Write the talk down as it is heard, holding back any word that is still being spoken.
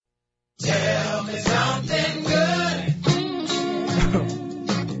Tell me something good.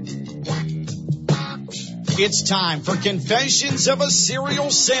 It's time for Confessions of a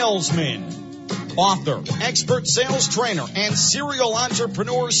Serial Salesman. Author, expert sales trainer, and serial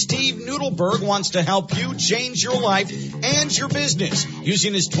entrepreneur Steve Nudelberg wants to help you change your life and your business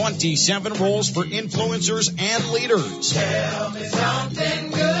using his 27 rules for influencers and leaders. Tell me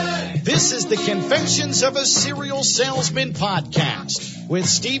something good. This is the Confessions of a Serial Salesman podcast with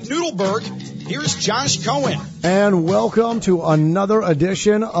Steve Nudelberg. Here's Josh Cohen. And welcome to another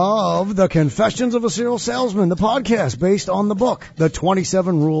edition of the Confessions of a Serial Salesman, the podcast based on the book, The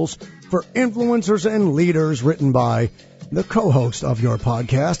 27 Rules for Influencers and Leaders, written by the co-host of your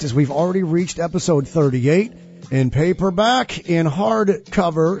podcast, as we've already reached episode 38 in paperback, in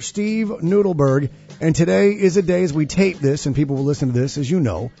hardcover, Steve Nudelberg. And today is a day as we tape this, and people will listen to this, as you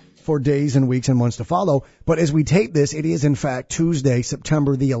know, for days and weeks and months to follow. But as we tape this, it is in fact Tuesday,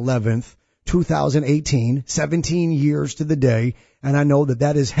 September the 11th, 2018, 17 years to the day. And I know that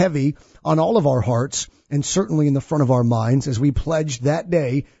that is heavy on all of our hearts and certainly in the front of our minds as we pledged that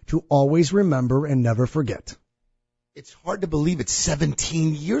day to always remember and never forget. It's hard to believe it's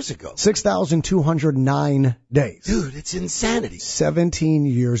 17 years ago. 6,209 days. Dude, it's insanity. 17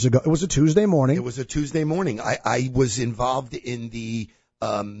 years ago. It was a Tuesday morning. It was a Tuesday morning. I was involved in the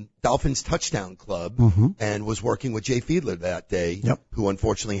Dolphins Touchdown Club and was working with Jay Fiedler that day, who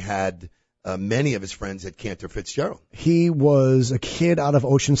unfortunately had many of his friends at Cantor Fitzgerald. He was a kid out of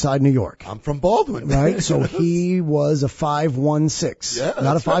Oceanside, New York. I'm from Baldwin. Right? So he was a 5'16",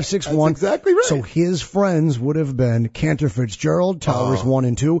 not a 5'6". That's exactly right. So his friends would have been Cantor Fitzgerald, Towers 1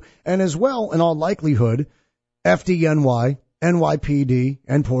 and 2, and as well, in all likelihood, FDNY, NYPD,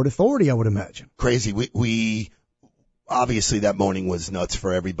 and Port Authority, I would imagine. Crazy. We obviously that morning was nuts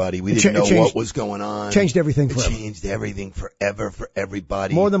for everybody. We didn't know what was going on. Changed everything forever. It changed everything forever for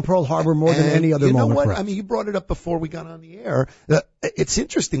everybody. More than Pearl Harbor, more than any other moment. You know what? Perhaps. I mean, you brought it up before we got on the air. It's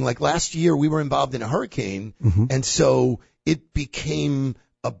interesting. Like last year, we were involved in a hurricane, and so it became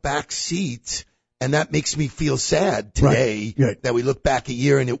a back seat. And that makes me feel sad today that we look back a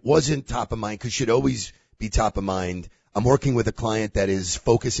year and it wasn't top of mind, because it should always be top of mind. I'm working with a client that is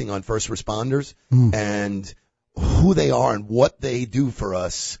focusing on first responders, and who they are and what they do for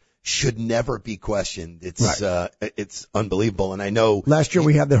us should never be questioned. It's unbelievable. And I know last year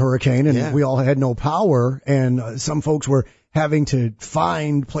we had the hurricane and we all had no power, and some folks were having to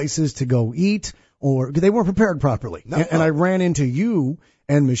find places to go eat, or they weren't prepared properly. And I ran into you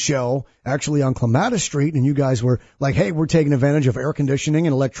and Michelle actually on Clematis Street, and you guys were like, hey, we're taking advantage of air conditioning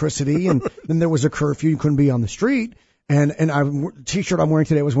and electricity. And then there was a curfew. You couldn't be on the street. And T-shirt I'm wearing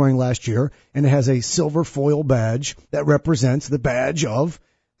today I was wearing last year, and it has a silver foil badge that represents the badge of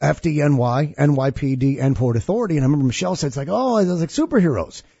FDNY, NYPD, and Port Authority. And I remember Michelle said, it's like, oh, it's like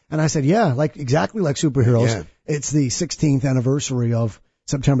superheroes. And I said, yeah, like exactly like superheroes. Yeah. It's the 16th anniversary of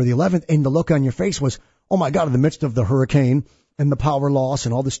September the 11th. And the look on your face was, oh my God, in the midst of the hurricane and the power loss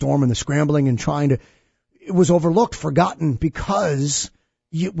and all the storm and the scrambling and it was overlooked, forgotten, because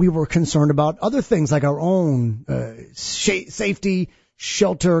we were concerned about other things like our own safety,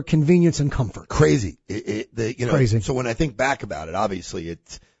 shelter, convenience, and comfort. Crazy. Crazy. So when I think back about it, obviously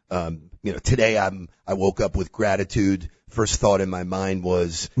it's, today I woke up with gratitude. First thought in my mind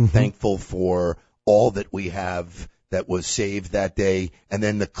was thankful for all that we have that was saved that day. And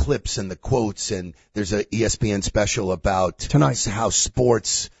then the clips and the quotes, and there's a ESPN special about tonight how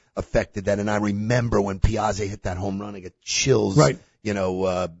sports affected that. And I remember when Piazza hit that home run, I get chills. Right.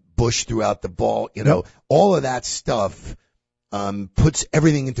 Bush threw out the ball, all of that stuff, puts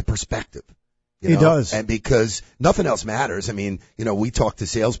everything into perspective. It does. And because nothing else matters. I mean, we talk to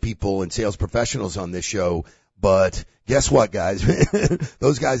salespeople and sales professionals on this show, but guess what, guys?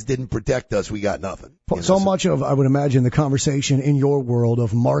 Those guys didn't protect us. We got nothing. So much of, I would imagine, the conversation in your world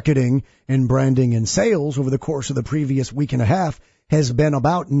of marketing and branding and sales over the course of the previous week and a half has been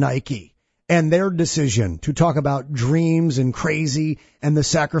about Nike and their decision to talk about dreams and crazy and the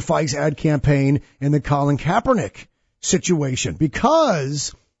sacrifice ad campaign and the Colin Kaepernick situation,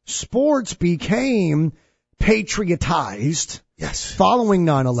 because sports became patriotized following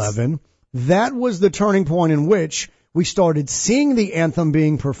 9/11. That was the turning point in which we started seeing the anthem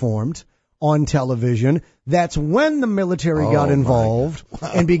being performed on television. That's when the military got involved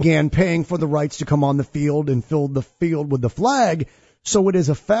and began paying for the rights to come on the field and filled the field with the flag. So it is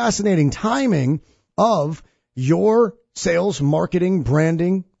a fascinating timing of your sales, marketing,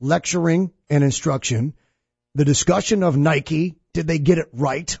 branding, lecturing, and instruction. The discussion of Nike. Did they get it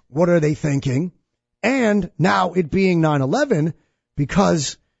right? What are they thinking? And now it being 9/11,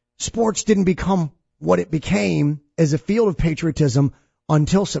 because sports didn't become what it became as a field of patriotism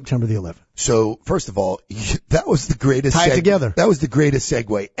until September the 11th. So first of all, that was the greatest. Tie it together. That was the greatest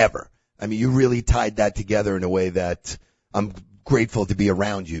segue ever. I mean, you really tied that together in a way that I'm grateful to be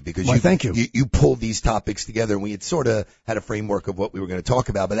around you because thank you. You pulled these topics together, and we had sort of had a framework of what we were going to talk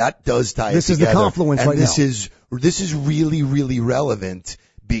about, but that does tie this it together. This is the confluence and right this now. This is really, really relevant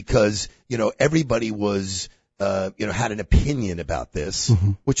because, everybody was, had an opinion about this,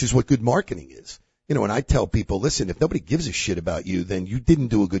 which is what good marketing is. And I tell people, listen, if nobody gives a shit about you, then you didn't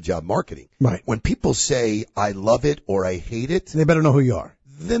do a good job marketing. Right. When people say, I love it or I hate it, they better know who you are.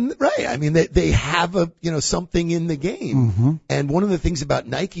 Then, right. I mean, they have something in the game. And one of the things about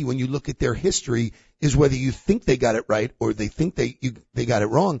Nike, when you look at their history, is whether you think they got it right or they think they got it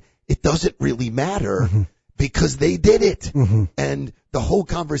wrong, it doesn't really matter because they did it. And the whole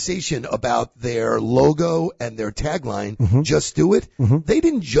conversation about their logo and their tagline, just do it. They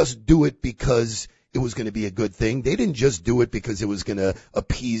didn't just do it because it was going to be a good thing. They didn't just do it because it was going to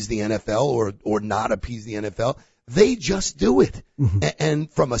appease the NFL or not appease the NFL. They just do it. And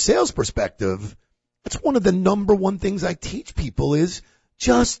from a sales perspective, that's one of the number one things I teach people is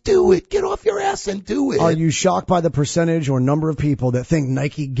just do it. Get off your ass and do it. Are you shocked by the percentage or number of people that think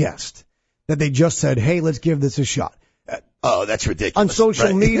Nike guessed that they just said, hey, let's give this a shot? Oh, that's ridiculous. On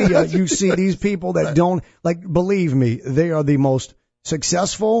social media, you see these people that don't, believe me, they are the most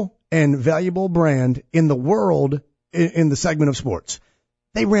successful and valuable brand in the world in the segment of sports.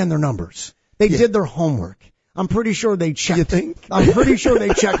 They ran their numbers. They did their homework. I'm pretty sure they checked. You think? I'm pretty sure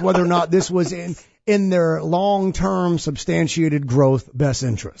they checked whether or not this was in their long-term substantiated growth best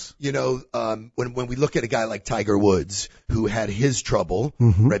interest. When we look at a guy like Tiger Woods, who had his trouble,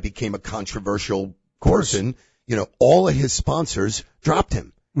 right, became a controversial person, all of his sponsors dropped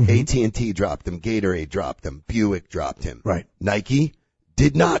him. AT&T dropped him. Gatorade dropped him. Buick dropped him. Right. Nike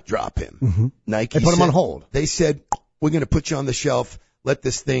did not drop him. Nike they put him on hold. They said, we're going to put you on the shelf. Let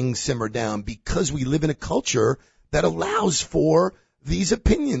this thing simmer down because we live in a culture that allows for these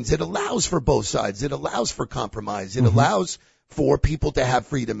opinions. It allows for both sides. It allows for compromise. It allows for people to have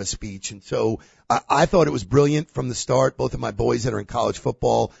freedom of speech. And so I thought it was brilliant from the start. Both of my boys that are in college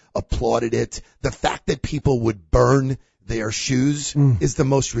football applauded it. The fact that people would burn their shoes is the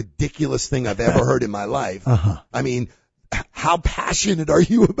most ridiculous thing I've ever heard in my life. I mean, how passionate are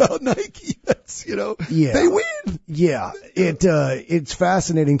you about Nike? That's, they win. Yeah. It's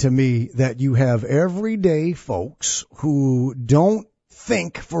fascinating to me that you have everyday folks who don't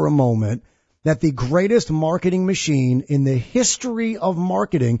think for a moment that the greatest marketing machine in the history of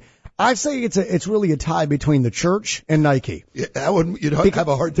marketing, I'd say it's really a tie between the church and Nike. Yeah, you'd have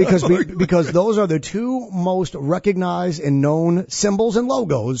a hard time because those are the two most recognized and known symbols and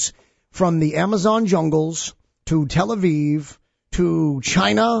logos from the Amazon jungles to Tel Aviv, to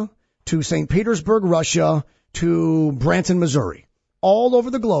China, to St. Petersburg, Russia, to Branson, Missouri. All over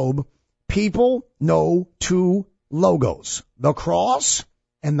the globe, people know two logos, the cross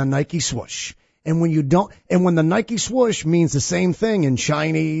and the Nike swoosh. And when the Nike swoosh means the same thing in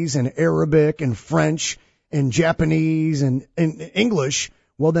Chinese and Arabic and French and Japanese and English,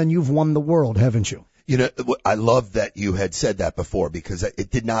 well, then you've won the world, haven't you? I love that you had said that before because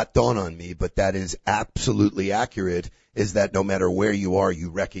it did not dawn on me, but that is absolutely accurate, is that no matter where you are, you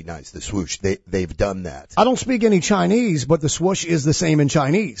recognize the swoosh. They've done that. I don't speak any Chinese, but the swoosh is the same in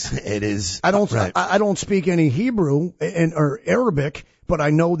Chinese. It is. I don't speak any Hebrew or Arabic, but I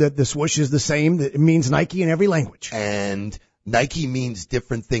know that the swoosh is the same. That it means Nike in every language. And Nike means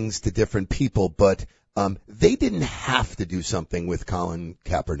different things to different people, but they didn't have to do something with Colin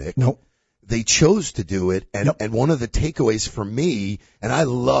Kaepernick. Nope. They chose to do it, and one of the takeaways for me, and I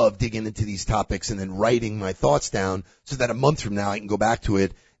love digging into these topics and then writing my thoughts down so that a month from now I can go back to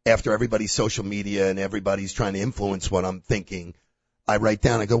it after everybody's social media and everybody's trying to influence what I'm thinking. I write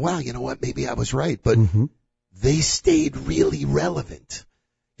down, I go, wow, you know what, maybe I was right, but they stayed really relevant.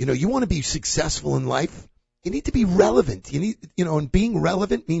 You want to be successful in life, you need to be relevant. And being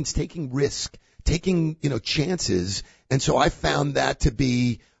relevant means taking risk, taking, chances, and so I found that to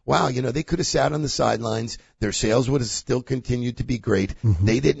be, wow, they could have sat on the sidelines. Their sales would have still continued to be great.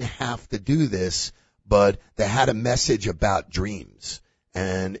 They didn't have to do this, but they had a message about dreams.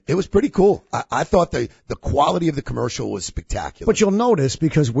 And it was pretty cool. I thought the quality of the commercial was spectacular. But you'll notice,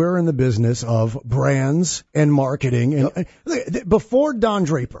 because we're in the business of brands and marketing, and before Don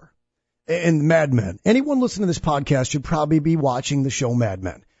Draper and Mad Men, anyone listening to this podcast should probably be watching the show Mad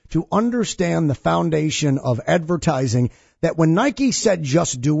Men to understand the foundation of advertising. That when Nike said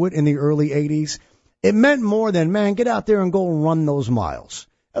just do it in the early 80s, it meant more than, man, get out there and go run those miles.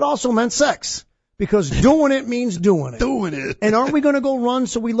 It also meant sex. because doing it means doing it. Doing it. And aren't we going to go run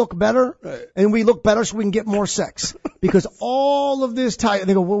so we look better? Right. And we look better so we can get more sex. Because all of this time,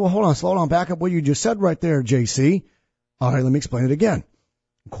 they go, well, hold on, slow down, back up what you just said right there, JC. All right, let me explain it again.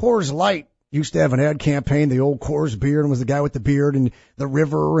 Coors Light used to have an ad campaign, the old Coors beer, and was the guy with the beard and the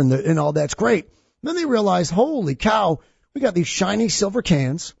river and all that's great. Then they realized, holy cow, we got these shiny silver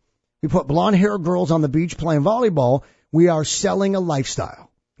cans. We put blonde-haired girls on the beach playing volleyball. We are selling a lifestyle.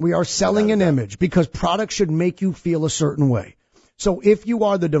 We are selling an image because products should make you feel a certain way. So if you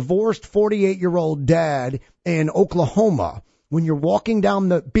are the divorced 48-year-old dad in Oklahoma, when you're walking down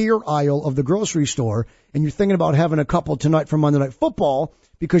the beer aisle of the grocery store and you're thinking about having a couple tonight for Monday Night Football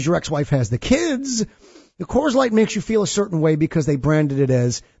because your ex-wife has the kids, the Coors Light makes you feel a certain way because they branded it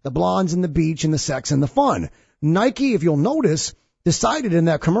as the blondes and the beach and the sex and the fun. Nike, if you'll notice, decided in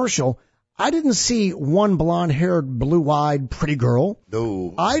that commercial, I didn't see one blonde-haired, blue-eyed, pretty girl.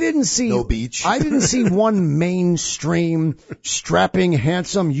 No. I didn't see no beach. I didn't see one mainstream, strapping,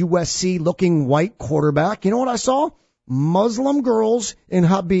 handsome, USC-looking white quarterback. You know what I saw? Muslim girls in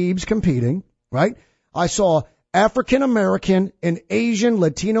Habib's competing, right? I saw African-American and Asian,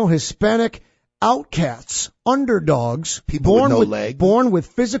 Latino, Hispanic outcasts, underdogs, people born with no leg, born with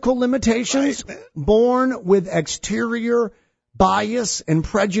physical limitations, right, born with exterior bias and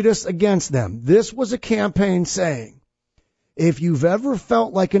prejudice against them. This was a campaign saying, if you've ever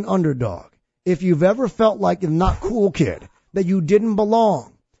felt like an underdog, if you've ever felt like a not cool kid, that you didn't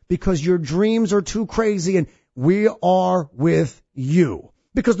belong because your dreams are too crazy, and we are with you.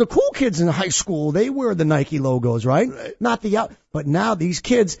 Because the cool kids in high school, they wear the Nike logos, right? Not the out. But now these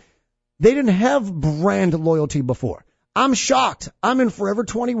kids, they didn't have brand loyalty before. I'm shocked. I'm in Forever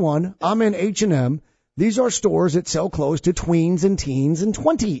 21. I'm in H&M. These are stores that sell clothes to tweens and teens and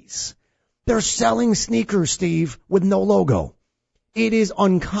 20s. They're selling sneakers, Steve, with no logo. It is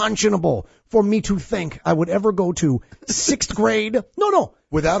unconscionable for me to think I would ever go to 6th grade. No.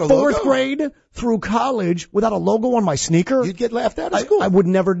 Without a 4th logo? grade through college without a logo on my sneaker. You'd get laughed out of school. I would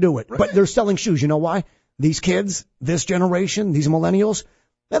never do it. Right. But they're selling shoes. You know why? These kids, this generation, these millennials,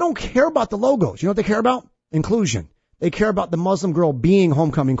 they don't care about the logos. You know what they care about? Inclusion. They care about the Muslim girl being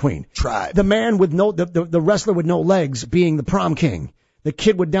homecoming queen. Tribe. The man with the wrestler with no legs being the prom king. The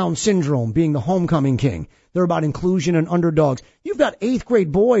kid with Down syndrome being the homecoming king. They're about inclusion and underdogs. You've got 8th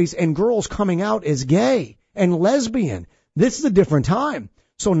grade boys and girls coming out as gay and lesbian. This is a different time.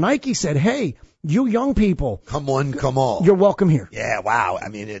 So Nike said, hey, you young people. Come one, come all. You're welcome here. Yeah, wow. I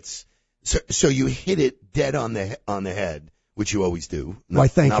mean, it's so you hit it dead on the head, which you always do. Why,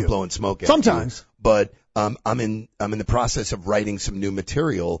 thank not you. Blowing smoke at Sometimes. you. But I'm in the process of writing some new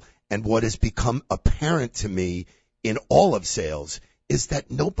material, and what has become apparent to me in all of sales is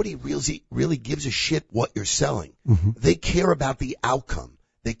that nobody really gives a shit what you're selling. Mm-hmm. They care about the outcome.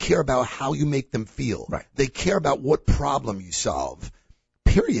 They care about how you make them feel. Right. They care about what problem you solve.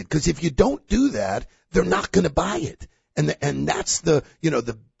 Period. Because if you don't do that, they're not going to buy it. And that's the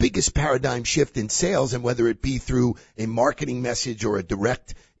biggest paradigm shift in sales, and whether it be through a marketing message or a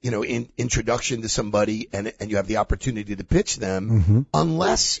direct, introduction to somebody and you have the opportunity to pitch them, mm-hmm.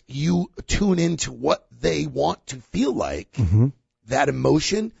 unless you tune into what they want to feel like, mm-hmm. that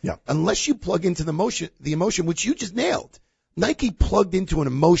emotion, yeah. unless you plug into the emotion, which you just nailed. Nike plugged into an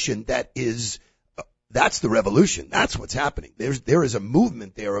emotion that is, that's the revolution. That's what's happening. There is a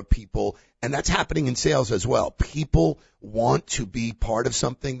movement there of people, and that's happening in sales as well. People want to be part of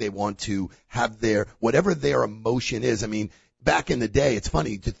something. They want to have whatever their emotion is. I mean, back in the day, it's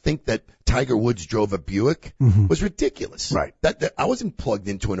funny to think that Tiger Woods drove a Buick, mm-hmm. was ridiculous. Right. That I wasn't plugged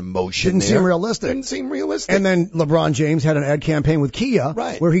into an emotion. Didn't seem realistic. And then LeBron James had an ad campaign with Kia,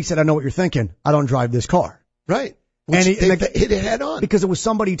 right. where he said, I know what you're thinking. I don't drive this car. Right. And they hit it head on. Because it was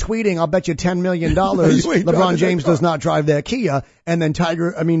somebody tweeting, I'll bet you $10 million LeBron James does not drive that Kia. And then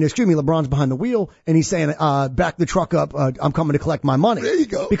LeBron's behind the wheel, and he's saying, back the truck up, I'm coming to collect my money. There you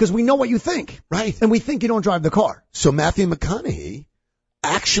go. Because we know what you think. Right. And we think you don't drive the car. So Matthew McConaughey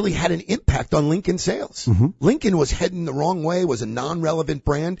actually had an impact on Lincoln sales. Mm-hmm. Lincoln was heading the wrong way, was a non-relevant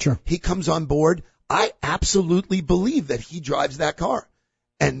brand. Sure. He comes on board. I absolutely believe that he drives that car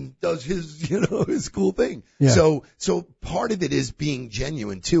and does his cool thing. Yeah. So part of it is being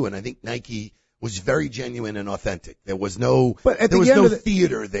genuine too, and I think Nike was very genuine and authentic. There was no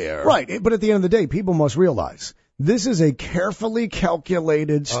theater there. Right, but at the end of the day, people must realize this is a carefully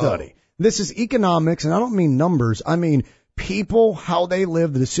calculated study. This is economics, and I don't mean numbers. I mean people, how they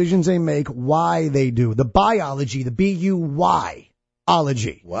live, the decisions they make, why they do. The biology, the B-U-Y.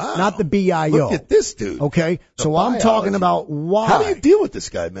 -ology. Wow. Not the B-I-O. Look at this dude. Okay? So I'm talking about why. How do you deal with this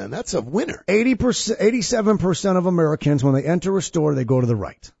guy, man? That's a winner. 87% of Americans, when they enter a store, they go to the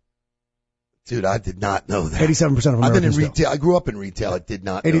right. Dude, I did not know that. 87% of Americans I've been in do. retail. I grew up in retail. I did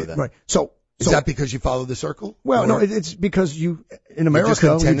not know that. Right. So Is that because you follow the circle? Well, Or- no, it's because in just America,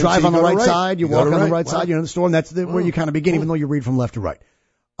 a you tendency drive on to the go to right right. side, you You go walk to on the right. right Wow. side, you're in the store, and that's where you kind of begin, even though you read from left to right.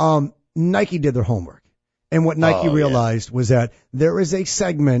 Nike did their homework. And what Nike realized was that there is a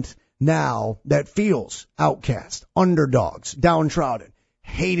segment now that feels outcast, underdogs, downtrodden,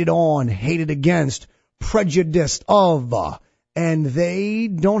 hated on, hated against, prejudiced of, and they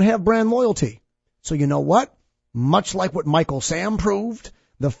don't have brand loyalty. So you know what? Much like what Michael Sam proved,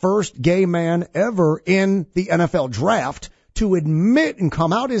 the first gay man ever in the NFL draft to admit and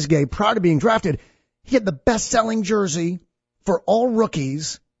come out as gay prior to being drafted, he had the best-selling jersey for all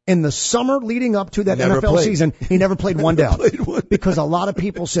rookies in the summer leading up to that Never NFL played. season. He never played one down because a lot of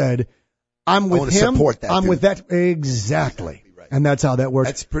people said, I'm with wanna him. support that I'm dude. with that. Exactly. Right. And that's how that works.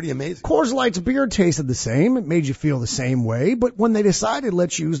 That's pretty amazing. Coors Light's beer tasted the same. It made you feel the same way. But when they decided,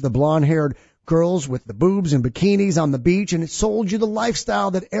 let's use the blonde-haired girls with the boobs and bikinis on the beach, and it sold you the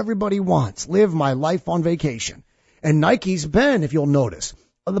lifestyle that everybody wants. Live my life on vacation. And Nike's been, if you'll notice,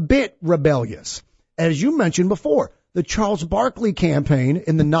 a bit rebellious. As you mentioned before, the Charles Barkley campaign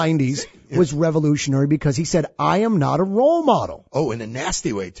in the 90s was revolutionary because he said, I am not a role model. Oh, in a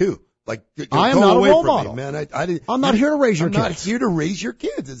nasty way too. Like, I am go not a away role from me, model. man. I'm not here to raise your I'm not kids. here to raise your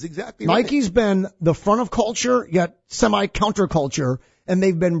kids. It's exactly right. Nike's been the front of culture, yet semi-counterculture, and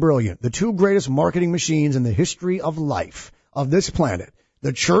they've been brilliant. The two greatest marketing machines in the history of life, of this planet.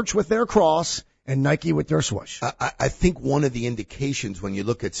 The church with their cross and Nike with their swoosh. I think one of the indications when you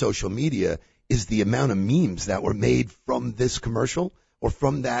look at social media is the amount of memes that were made from this commercial or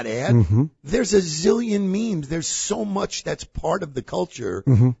from that ad. Mm-hmm. There's a zillion memes. There's so much that's part of the culture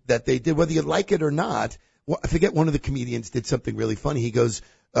that they did, whether you like it or not. Well, I forget, one of the comedians did something really funny. He goes,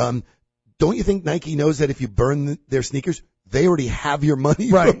 don't you think Nike knows that if you burn their sneakers, they already have your money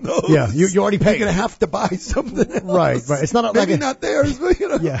Right. from those? Yeah, you already paid. You're going to have to buy something else. Right. It's not Maybe like not theirs, but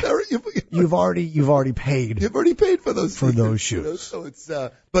Yeah. You've already paid. You've already paid for those For sneakers, those you know, shoes. so it's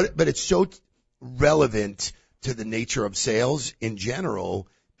but it's so relevant to the nature of sales in general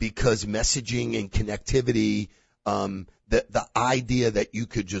because messaging and connectivity, the idea that you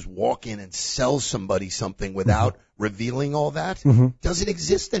could just walk in and sell somebody something without revealing all that doesn't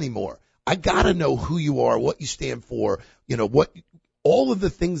exist anymore. I gotta know who you are, what you stand for, you know, all of the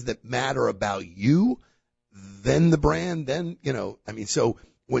things that matter about you, then the brand, then, you know, I mean, so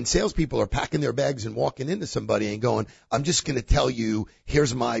when salespeople are packing their bags and walking into somebody and going, I'm just going to tell you,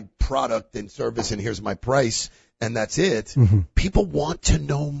 here's my product and service and here's my price, and that's it, people want to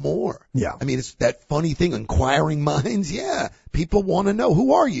know more. Yeah. I mean, it's that funny thing, inquiring minds. Yeah. People want to know,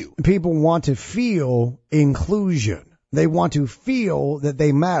 who are you? People want to feel inclusion. They want to feel that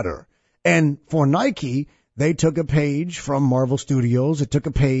they matter. And for Nike, they took a page from Marvel Studios. It took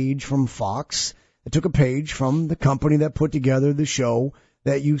a page from Fox. It took a page from the company that put together the show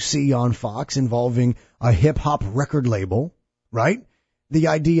that you see on Fox involving a hip-hop record label, right? The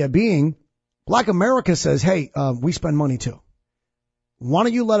idea being, Black America says, hey, we spend money too. Why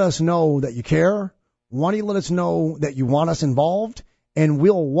don't you let us know that you care? Why don't you let us know that you want us involved? And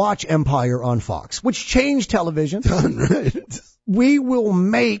we'll watch Empire on Fox, which changed television. Done, right? We will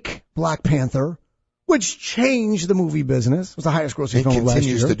make Black Panther, which changed the movie business. It was the highest grossing And film of last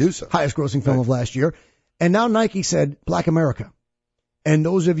year. continues to do so. Highest grossing film of last year. And now Nike said, Black America. And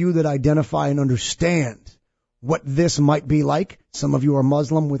those of you that identify and understand what this might be like, some of you are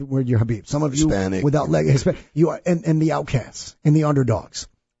Muslim with your Habib. Some of you Hispanic. without leg, Hispanic. You are, and the outcasts and the underdogs.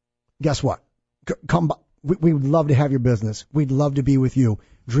 Guess what? Come by. We would love to have your business. We'd love to be with you.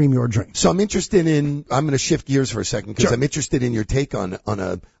 Dream your dreams. So I'm interested in, I'm going to shift gears for a second because Sure. I'm interested in your take on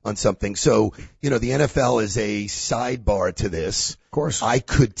something. So, you know, the NFL is a sidebar to this. Of course. I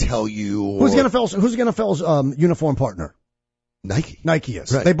could tell you. Who's the NFL's uniform partner? Nike. Nike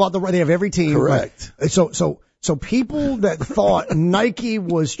is. Right. They have every team. Correct. Right. So people that thought Nike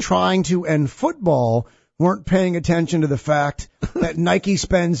was trying to end football weren't paying attention to the fact that Nike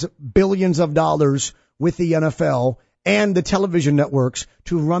spends billions of dollars with the NFL and the television networks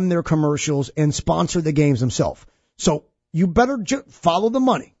to run their commercials and sponsor the games themselves. So you better follow the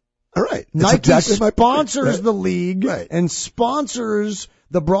money. All right. That's Nike exactly my point. sponsors Right. the league Right. and sponsors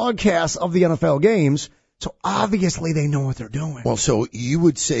the broadcast of the NFL games. So obviously they know what they're doing. Well, so you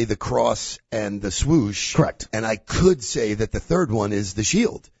would say the cross and the swoosh. Correct. And I could say that the third one is the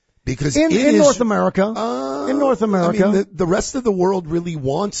shield. Because in it is, North America, in North America, I mean, the rest of the world really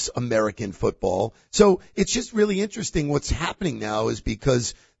wants American football. So it's just really interesting what's happening now is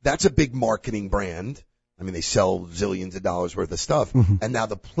because that's a big marketing brand. I mean, they sell zillions of dollars worth of stuff. And now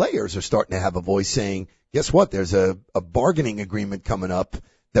the players are starting to have a voice saying, guess what? There's a bargaining agreement coming up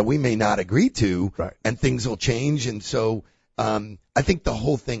that we may not agree to, Right. and things will change. And so I think the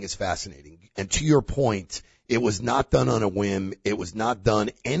whole thing is fascinating. And to your point, it was not done on a whim. It was not done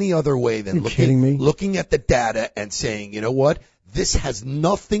any other way than kidding me? looking at the data and saying, you know what? This has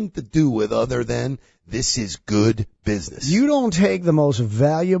nothing to do with other than this is good business. You don't take the most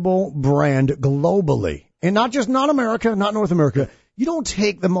valuable brand globally, and not America, not North America. You don't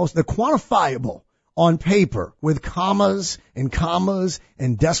take the quantifiable on paper with commas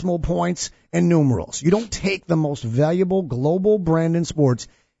and decimal points and numerals. You don't take the most valuable global brand in sports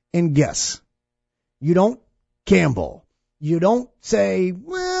and guess. You don't gamble. You don't say,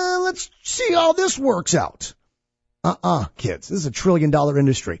 well, let's see how this works out. Kids, this is $1 trillion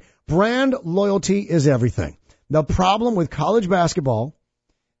industry. Brand loyalty is everything. The problem with college basketball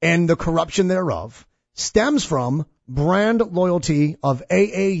and the corruption thereof stems from brand loyalty of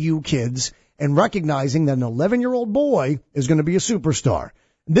AAU kids and recognizing that an 11-year-old boy is going to be a superstar.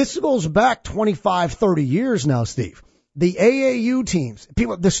 This goes back 25, 30 years now, Steve. The AAU teams,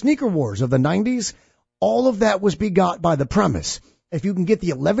 the sneaker wars of the 90s, all of that was begot by the premise. If you can get the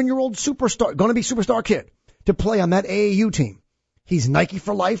 11-year-old superstar, going to be superstar kid, to play on that AAU team, he's Nike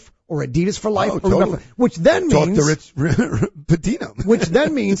for life or Adidas for life, totally. Which then means Talk to Rich Pitino. which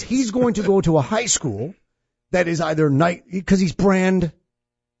then means he's going to go to a high school that is either Nike because he's brand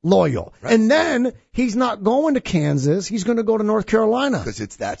loyal, Right. and then he's not going to Kansas. He's going to go to North Carolina. Because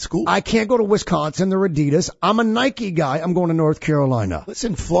it's that school. I can't go to Wisconsin or Adidas. I'm a Nike guy. I'm going to North Carolina.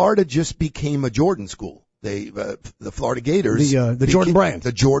 Listen, Florida just became a Jordan school. The Florida Gators. The Jordan brand.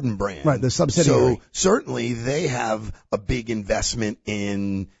 The Jordan brand. Right, the subsidiary. So certainly they have a big investment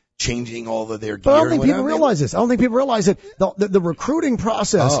in changing all of their gear. But I don't think and people whatever. realize this. I don't think people realize that the recruiting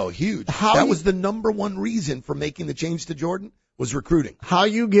process. Oh, huge. How That you- was the number one reason for making the change to Jordan was recruiting. How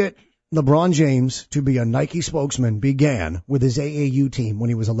you get LeBron James to be a Nike spokesman began with his AAU team when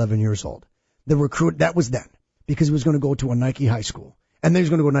he was 11 years old. The recruit, that was then, because he was going to go to a Nike high school. And then he was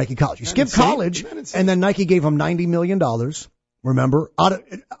going to go to Nike college. He skipped college, and then Nike gave him $90 million. Remember? Out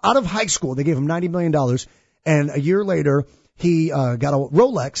of high school, they gave him $90 million. And a year later, he got a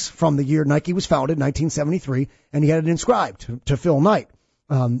Rolex from the year Nike was founded, 1973, and he had it inscribed to Phil Knight.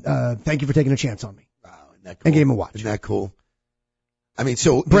 Thank you for taking a chance on me. Wow, isn't that cool? And gave him a watch. Isn't that cool? I mean,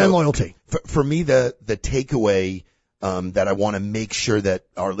 so Brand loyalty. For me, the takeaway that I want to make sure that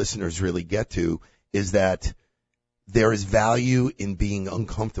our listeners really get to is that there is value in being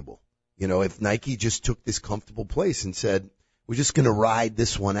uncomfortable. You know, if Nike just took this comfortable place and said, we're just going to ride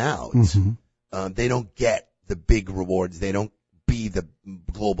this one out, they don't get the big rewards. They don't be the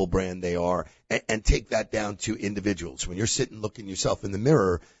global brand they are, and take that down to individuals. When you're sitting looking yourself in the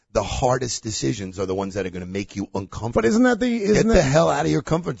mirror, the hardest decisions are the ones that are going to make you uncomfortable. But isn't that Get the hell out of your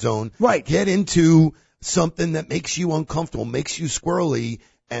comfort zone. Right. Get into something that makes you uncomfortable, makes you squirrely,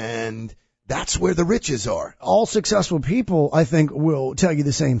 and that's where the riches are. all successful people, I think, will tell you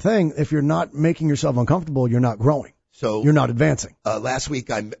the same thing. If you're not making yourself uncomfortable, you're not growing. So You're not advancing. last week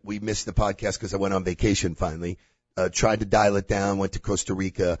we missed the podcast because I went on vacation finally. Tried to dial it down, went to Costa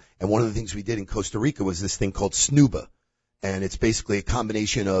Rica, and one of the things we did in Costa Rica was this thing called snuba. And it's basically a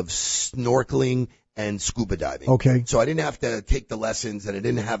combination of snorkeling and scuba diving. Okay. So I didn't have to take the lessons, and I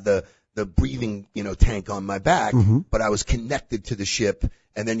didn't have the breathing, tank on my back, but I was connected to the ship.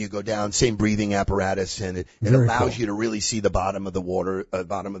 And then you go down, same breathing apparatus, and it Very allows cool. you to really see the bottom of the water,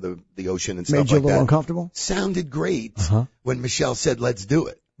 bottom of the ocean and stuff Made you like a little that. uncomfortable? Sounded great when Michelle said, let's do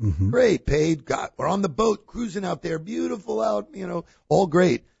it. Great, paid, we're on the boat, cruising out there, beautiful out, all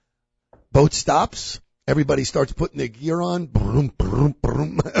great. Boat stops. Everybody starts putting their gear on. Broom, broom,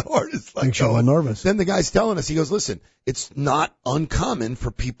 broom. My heart is like Makes you a little nervous. Then the guy's telling us, he goes, listen, it's not uncommon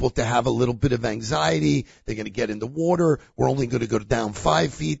for people to have a little bit of anxiety. They're going to get in the water. We're only going to go down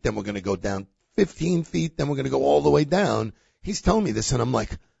 5 feet. Then we're going to go down 15 feet. Then we're going to go all the way down. He's telling me this, and I'm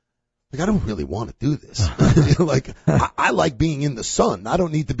like, I don't really want to do this. I like being in the sun. I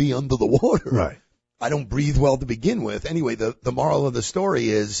don't need to be under the water. Right. I don't breathe well to begin with. Anyway, the moral of the story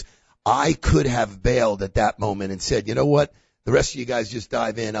is I could have bailed at that moment and said, you know what? The rest of you guys just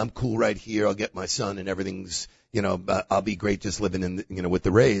dive in. I'm cool right here. I'll get my son and everything's, I'll be great just living in, with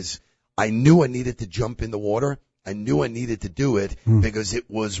the Rays. I knew I needed to jump in the water. I knew I needed to do it because it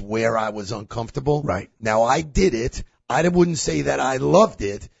was where I was uncomfortable. Right. Now I did it. I wouldn't say that I loved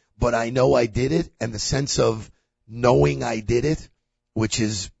it, but I know I did it. And the sense of knowing I did it, which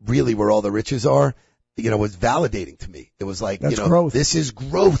is really where all the riches are, was validating to me. It was like, That's growth. this is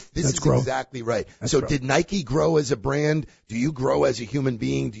growth. This That's is growth. exactly right. That's So growth. did Nike grow as a brand? Do you grow as a human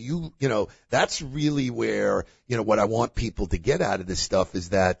being? Do you, that's really where, what I want people to get out of this stuff is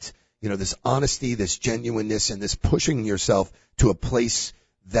that, this honesty, this genuineness, and this pushing yourself to a place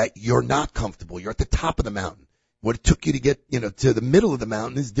that you're not comfortable. You're at the top of the mountain. What it took you to get, to the middle of the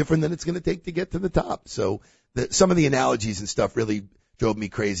mountain is different than it's going to take to get to the top. So some of the analogies and stuff really drove me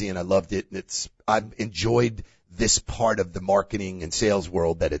crazy, and I loved it. And I've enjoyed this part of the marketing and sales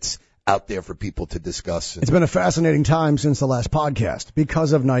world that it's out there for people to discuss. It's been a fascinating time since the last podcast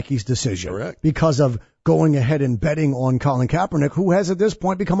because of Nike's decision. Correct. Because of going ahead and betting on Colin Kaepernick, who has at this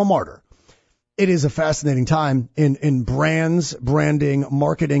point become a martyr. It is a fascinating time in brands, branding,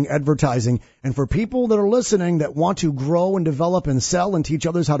 marketing, advertising. And for people that are listening that want to grow and develop and sell and teach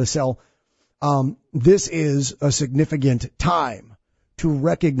others how to sell, this is a significant time to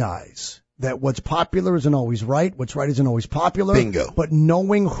recognize that what's popular isn't always right. What's right isn't always popular. Bingo. But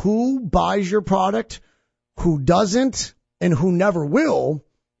knowing who buys your product, who doesn't, and who never will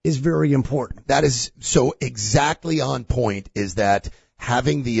is very important. That is so exactly on point, is that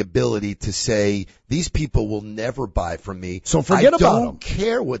having the ability to say, these people will never buy from me. So forget about them. I don't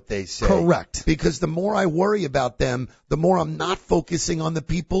care what they say. Correct. Because the more I worry about them, the more I'm not focusing on the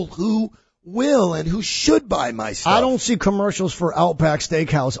people who will and who should buy my stuff. I don't see commercials for Outback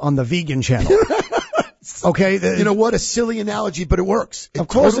Steakhouse on the vegan channel. Okay. You know what? A silly analogy, but it works. It of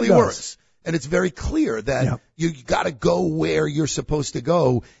course totally it does. works. And it's very clear that you got to go where you're supposed to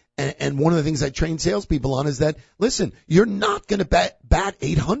go. And one of the things I train salespeople on is that, listen, you're not going to bat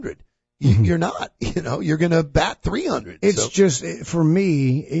 800. You're not, you're going to bat 300. It's just, for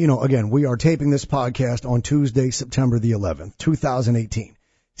me, again, we are taping this podcast on Tuesday, September the 11th, 2018.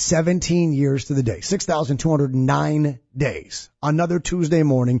 17 years to the day, 6,209 days, another Tuesday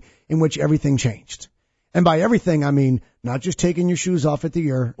morning in which everything changed. And by everything, I mean, not just taking your shoes off at the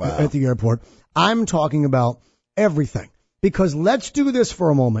airport. I'm talking about everything. Because let's do this for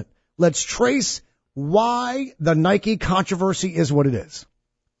a moment. Let's trace why the Nike controversy is what it is.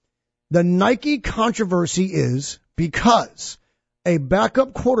 The Nike controversy is because a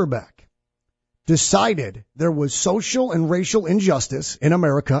backup quarterback decided there was social and racial injustice in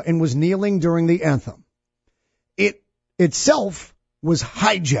America and was kneeling during the anthem. It itself was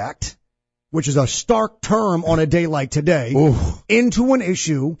hijacked, which is a stark term on a day like today, into an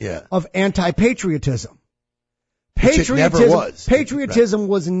issue of anti-patriotism. Patriotism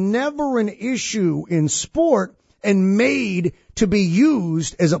was never an issue in sport and made to be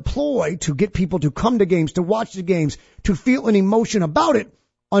used as a ploy to get people to come to games, to watch the games, to feel an emotion about it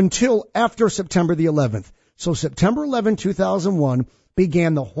until after September the 11th. So September 11, 2001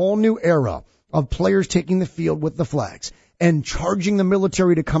 began the whole new era of players taking the field with the flags and charging the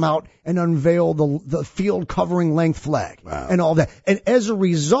military to come out and unveil the field covering length flag and all that. And as a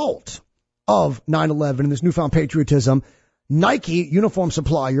result of 9/11 and this newfound patriotism, Nike, uniform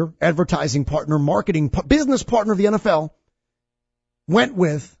supplier, advertising partner, marketing business partner of the NFL, went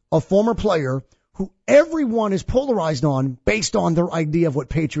with a former player who everyone is polarized on based on their idea of what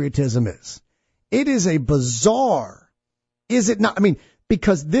patriotism is. It is a bizarre, is it not? I mean,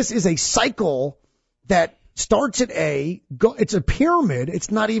 because this is a cycle that starts at it's a pyramid.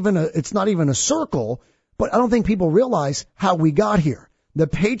 It's not even a circle, but I don't think people realize how we got here. The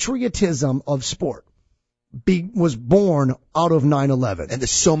patriotism of sport was born out of 9/11. And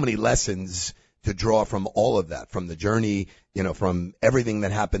there's so many lessons to draw from all of that, from the journey, from everything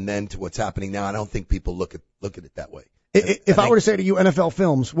that happened then to what's happening now. I don't think people look at it that way. If I were to say to you NFL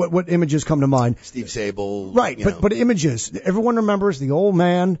films, what images come to mind? Steve Sable. Right, but images. Everyone remembers the old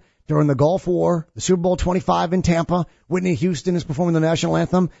man during the Gulf War, the Super Bowl 25 in Tampa. Whitney Houston is performing the national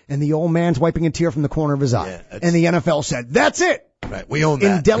anthem, and the old man's wiping a tear from the corner of his eye. And the NFL said, that's it. Right, we own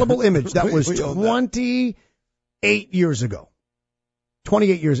that. Indelible image. That was 28 years ago.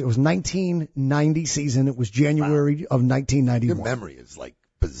 28 years. It was 1990 season. It was January of 1991. Your memory is like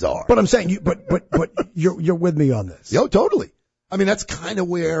bizarre. But I'm saying but you're with me on this. Yo, totally. I mean, that's kind of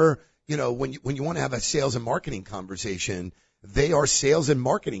where, when you want to have a sales and marketing conversation, they are sales and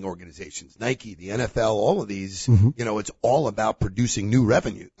marketing organizations. Nike, the NFL, all of these, it's all about producing new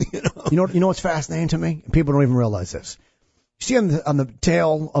revenue. You know what's fascinating to me? People don't even realize this. You see on the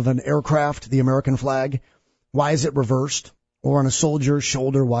tail of an aircraft, the American flag, why is it reversed? Or on a soldier's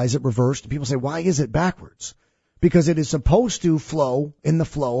shoulder, why is it reversed? People say, why is it backwards? Because it is supposed to flow in the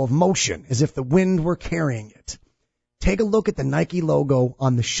flow of motion, as if the wind were carrying it. Take a look at the Nike logo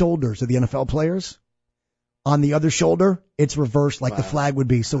on the shoulders of the NFL players. On the other shoulder, it's reversed like the flag would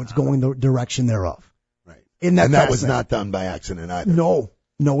be, so it's going the direction thereof. Right. And that was not done by accident either. No,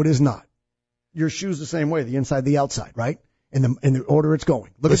 it is not. Your shoe's the same way, the inside, the outside, right? In the order it's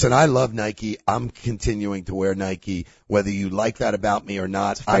going. Listen, I love Nike. I'm continuing to wear Nike, whether you like that about me or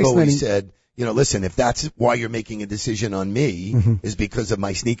not. I've always said, listen, if that's why you're making a decision on me is because of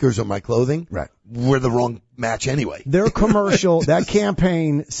my sneakers or my clothing, Right. we're the wrong match anyway. Their commercial, that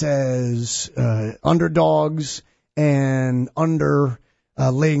campaign says underdogs and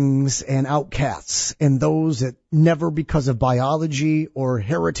underlings and outcasts, and those that never because of biology or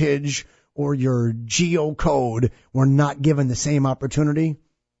heritage or your geocode were not given the same opportunity.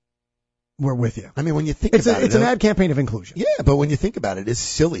 We're with you. I mean, when you think It's about it, an ad campaign of inclusion. yeah, but when you think about it, it's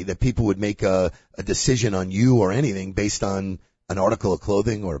silly that people would make a decision on you or anything based on an article of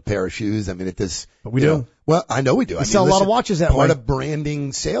clothing or a pair of shoes. I mean, it does. But we do. Well, I know we do. We sell a lot of watches that way. Part of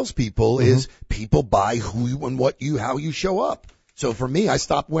branding salespeople is people buy who and how you show up. So for me, I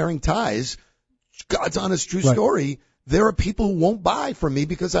stopped wearing ties. God's honest, true story. There are people who won't buy from me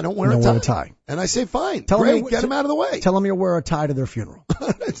because I don't wear a tie. And I say, fine, great, get them out of the way. Tell them you'll wear a tie to their funeral.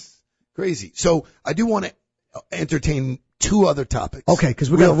 That's crazy. So I do want to entertain two other topics. Okay, because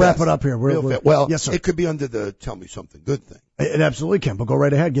we got to wrap it up here. Well, yes, sir. It could be under the tell me something good thing. It absolutely can, but go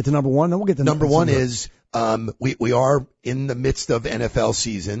right ahead. Get to number one, then we'll get to number one. Is we are in the midst of NFL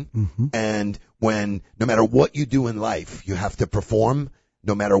season, and when no matter what you do in life, you have to perform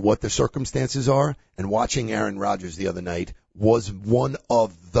no matter what the circumstances are. And watching Aaron Rodgers the other night was one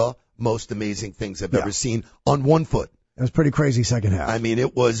of the most amazing things I've ever seen on one foot. It was pretty crazy second half. I mean,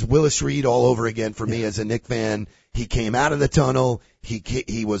 it was Willis Reed all over again for me as a Knick fan. He came out of the tunnel.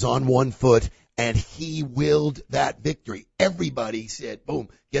 He was on one foot, and he willed that victory. Everybody said, boom,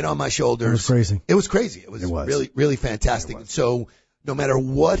 get on my shoulders. It was crazy. It was crazy. It was really, really fantastic. And so no matter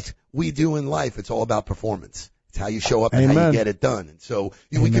what we do in life, it's all about performance. It's how you show up and how you get it done. And so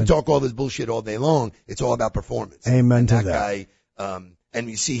we can talk all this bullshit all day long. It's all about performance. Amen to that. Guy, and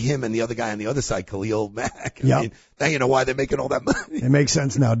you see him and the other guy on the other side, Khalil Mack. I mean, now you know why they're making all that money. It makes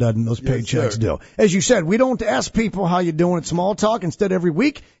sense now, doesn't it? Those paychecks do. As you said, we don't ask people how you're doing at small talk. Instead, every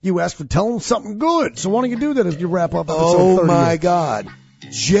week, you ask for tell them something good. So why don't you do that as you wrap up episode 30? Oh, my God.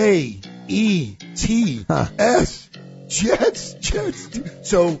 Jets. Jets.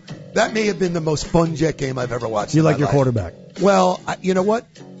 So that may have been the most fun Jet game I've ever watched. You like your quarterback? Well, you know what?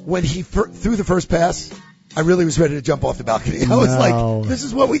 When he threw the first pass, I really was ready to jump off the balcony. I was like, this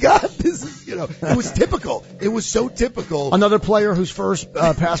is what we got. This is, it was typical. It was so typical. Another player whose first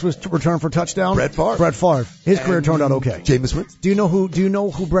pass was returned for touchdown? Brett Favre. His career turned out okay. Jameis Winston. Do you know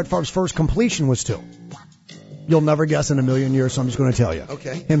who Brett Favre's first completion was to? You'll never guess in a million years, so I'm just going to tell you.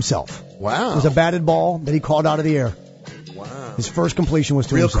 Okay. Himself. Wow. It was a batted ball that he caught out of the air. Wow. His first completion was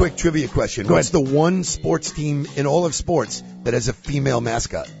to himself. Real quick trivia question. What's the one sports team in all of sports that has a female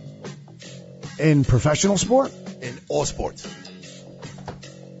mascot? In professional sport? In all sports.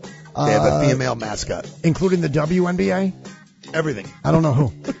 They have a female mascot. Including the WNBA? Everything. I don't know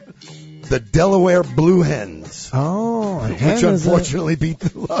who. The Delaware Blue Hens. Oh, which unfortunately beat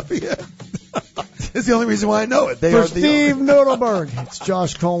the Lafayette. It's the only reason why I know it. For Steve Nudelberg, it's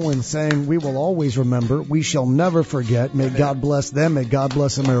Josh Cohen saying we will always remember. We shall never forget. May God bless them. May God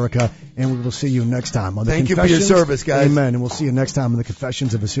bless America. And we will see you next time on the Thank you for your service, guys. Amen. And we'll see you next time on the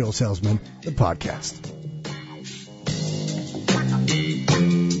Confessions of a Serial Salesman, the podcast.